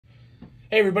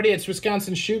Hey everybody, it's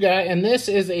Wisconsin Shoe Guy, and this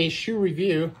is a shoe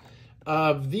review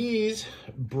of these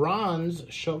bronze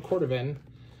shell cordovan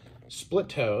split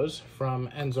toes from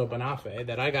Enzo Bonafe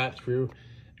that I got through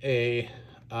a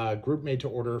group made to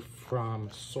order from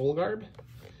Sole Garb.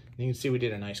 You can see we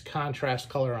did a nice contrast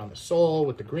color on the sole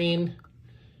with the green.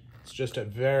 It's just a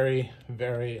very,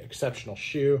 very exceptional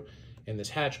shoe in this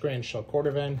hatch grain shell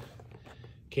cordovan.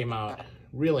 Came out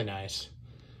really nice.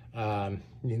 You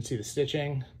can see the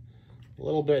stitching. A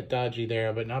little bit dodgy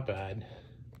there, but not bad.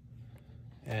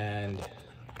 And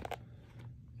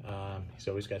he's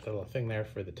always got the little thing there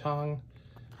for the tongue,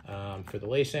 for the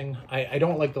lacing. I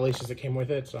don't like the laces that came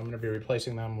with it, so I'm going to be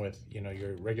replacing them with, you know,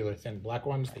 your regular thin black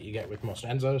ones that you get with most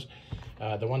Enzos.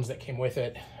 The ones that came with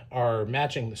it are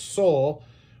matching the sole,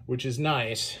 which is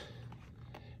nice,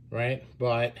 right?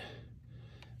 But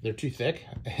they're too thick,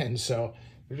 and so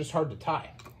they're just hard to tie.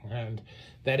 And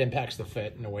that impacts the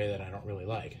fit in a way that I don't really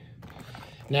like.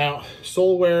 Now,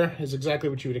 sole wear is exactly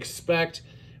what you would expect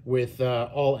with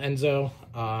all Enzo.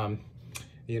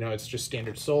 You know, it's just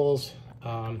standard soles.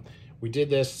 We did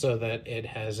this so that it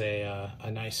has a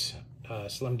nice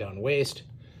slim down waist.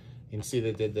 You can see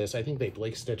they did this. I think they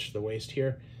Blake stitched the waist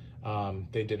here.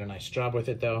 They did a nice job with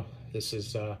it though. This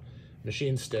is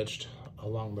machine stitched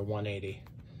along the 180.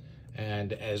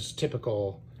 And as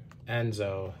typical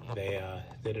Enzo,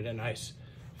 they did a nice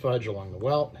fudge along the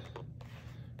welt.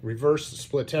 Reverse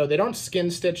split toe. They don't skin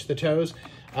stitch the toes.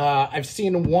 I've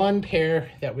seen one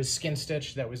pair that was skin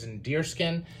stitched that was in deer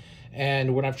skin,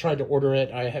 and when I've tried to order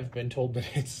it, I have been told that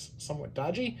it's somewhat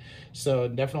dodgy, so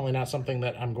definitely not something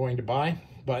that I'm going to buy,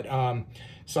 but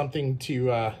something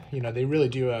to, you know, they really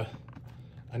do a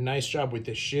nice job with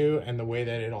this shoe and the way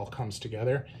that it all comes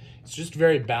together. It's just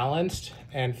very balanced,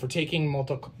 and for taking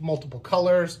multiple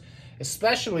colors,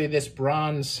 especially this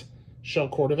bronze shell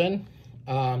cordovan,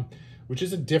 which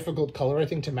is a difficult color, I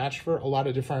think, to match for a lot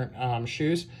of different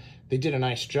shoes. They did a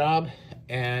nice job,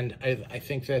 and I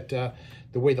think that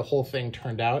the way the whole thing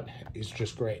turned out is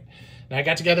just great. Now, I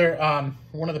got together,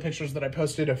 one of the pictures that I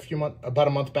posted about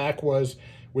a month back was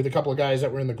with a couple of guys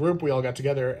that were in the group. We all got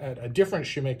together at a different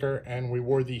shoemaker, and we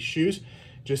wore these shoes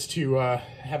just to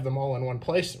have them all in one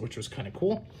place, which was kind of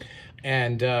cool.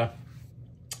 And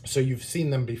so you've seen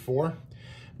them before.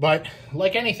 But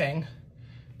like anything,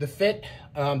 the fit,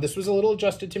 this was a little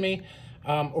adjusted to me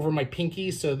over my pinky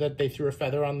so that they threw a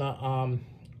feather on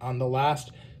the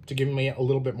last to give me a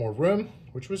little bit more room,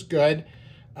 which was good.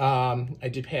 I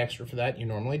did pay extra for that, you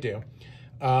normally do.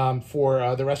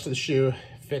 For the rest of the shoe,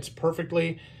 fits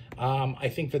perfectly. I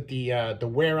think that the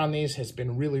wear on these has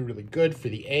been really, really good for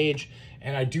the age,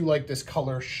 and I do like this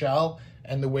color shell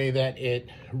and the way that it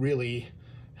really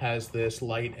has this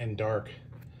light and dark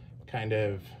kind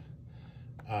of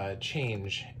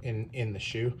change in the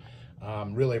shoe.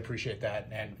 Really appreciate that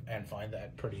and find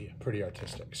that pretty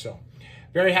artistic. So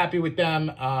very happy with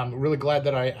them. Really glad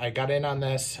that I got in on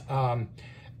this,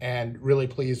 and really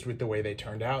pleased with the way they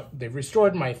turned out. They've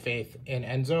restored my faith in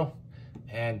Enzo,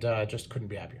 and just couldn't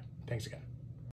be happier. Thanks again.